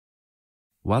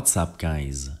What's up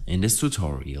guys, in this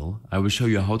tutorial I will show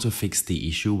you how to fix the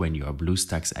issue when your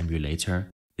BlueStacks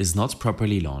emulator is not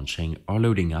properly launching or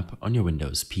loading up on your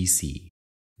Windows PC.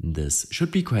 This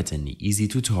should be quite an easy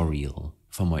tutorial.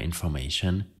 For more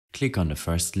information, click on the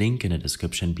first link in the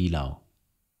description below.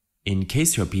 In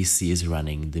case your PC is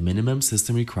running the minimum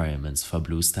system requirements for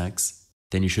BlueStacks,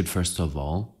 then you should first of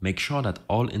all make sure that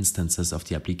all instances of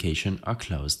the application are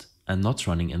closed and not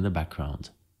running in the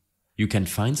background. You can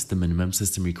find the minimum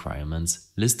system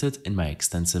requirements listed in my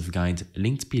extensive guide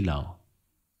linked below.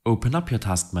 Open up your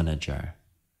task manager.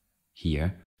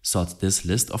 Here, sort this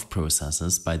list of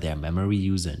processes by their memory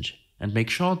usage and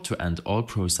make sure to end all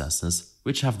processes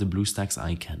which have the BlueStacks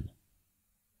icon.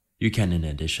 You can in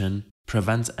addition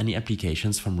prevent any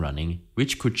applications from running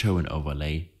which could show an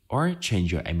overlay or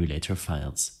change your emulator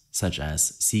files such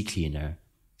as CCleaner,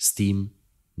 Steam,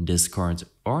 Discord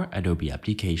or Adobe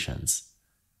applications.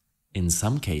 In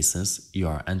some cases,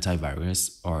 your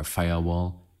antivirus or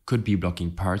firewall could be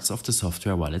blocking parts of the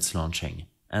software while it's launching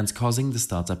and causing the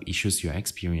startup issues you're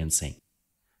experiencing.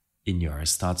 In your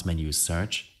Start menu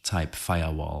search, type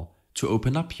Firewall to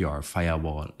open up your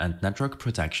Firewall and Network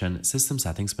Protection System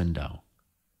Settings window.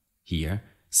 Here,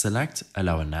 select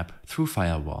Allow an app through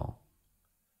Firewall.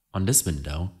 On this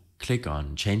window, click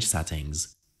on Change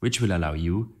Settings, which will allow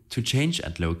you to change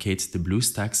and locate the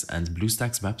BlueStacks and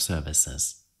BlueStacks web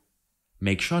services.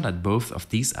 Make sure that both of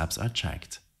these apps are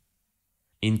checked.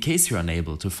 In case you're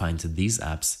unable to find these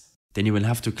apps, then you will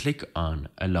have to click on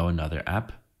Allow another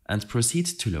app and proceed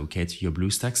to locate your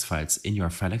BlueStacks files in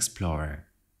your File Explorer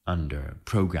under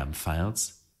Program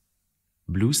Files,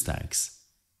 BlueStacks,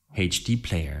 HD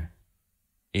Player.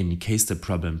 In case the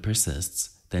problem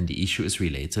persists, then the issue is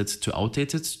related to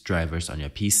outdated drivers on your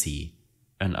PC,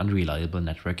 an unreliable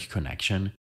network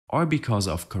connection, or because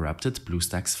of corrupted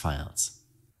BlueStacks files.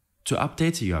 To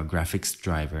update your graphics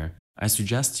driver, I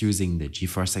suggest using the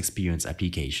GeForce Experience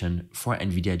application for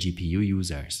NVIDIA GPU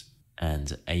users,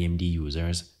 and AMD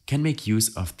users can make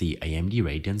use of the AMD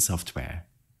Radeon software.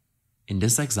 In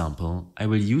this example, I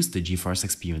will use the GeForce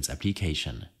Experience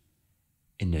application.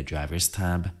 In the Drivers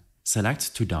tab,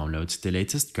 select to download the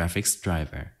latest graphics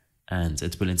driver, and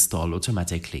it will install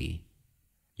automatically.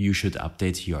 You should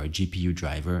update your GPU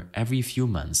driver every few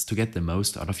months to get the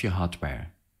most out of your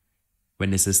hardware. When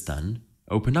this is done,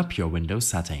 open up your Windows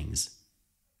settings.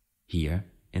 Here,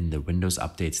 in the Windows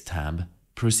Update tab,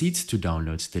 proceed to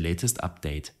download the latest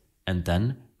update and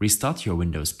then restart your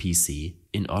Windows PC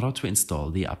in order to install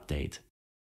the update.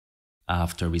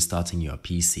 After restarting your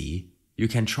PC, you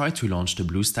can try to launch the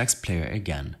BlueStacks player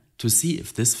again to see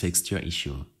if this fixed your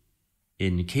issue.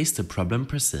 In case the problem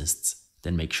persists,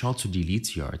 then make sure to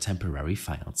delete your temporary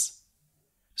files.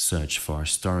 Search for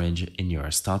Storage in your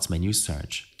Start menu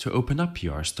search to open up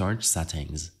your storage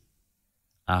settings.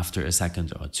 After a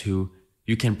second or two,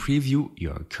 you can preview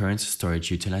your current storage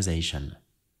utilization.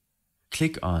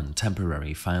 Click on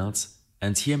Temporary Files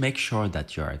and here make sure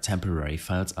that your temporary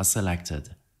files are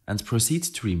selected and proceed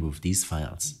to remove these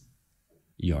files.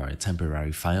 Your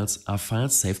temporary files are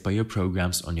files saved by your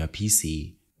programs on your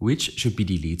PC, which should be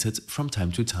deleted from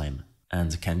time to time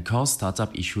and can cause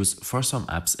startup issues for some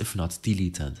apps if not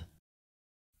deleted.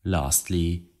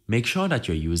 Lastly, make sure that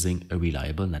you're using a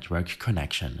reliable network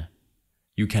connection.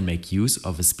 You can make use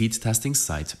of a speed testing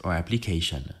site or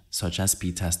application, such as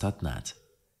speedtest.net.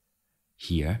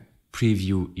 Here,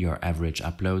 preview your average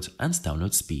upload and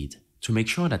download speed to make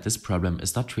sure that this problem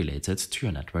is not related to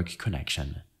your network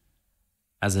connection.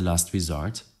 As a last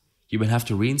resort, you will have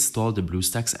to reinstall the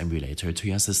BlueStacks emulator to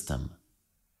your system.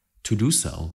 To do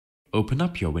so, open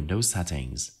up your Windows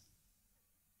settings.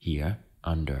 Here,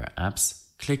 under Apps,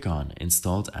 click on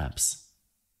Installed Apps.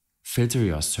 Filter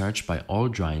your search by all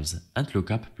drives and look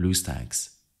up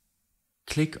BlueStacks.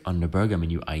 Click on the burger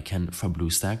menu icon for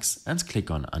BlueStacks and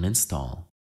click on Uninstall.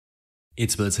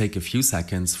 It will take a few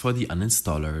seconds for the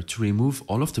uninstaller to remove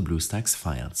all of the BlueStacks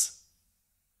files.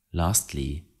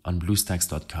 Lastly, on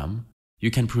BlueStacks.com, you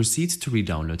can proceed to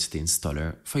re-download the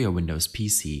installer for your Windows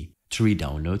PC to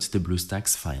re-download the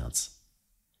BlueStacks files.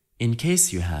 In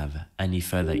case you have any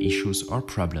further issues or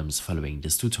problems following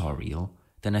this tutorial,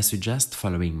 then I suggest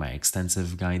following my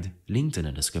extensive guide linked in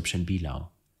the description below.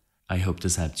 I hope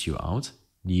this helped you out.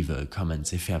 Leave a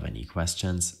comment if you have any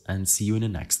questions and see you in the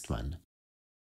next one.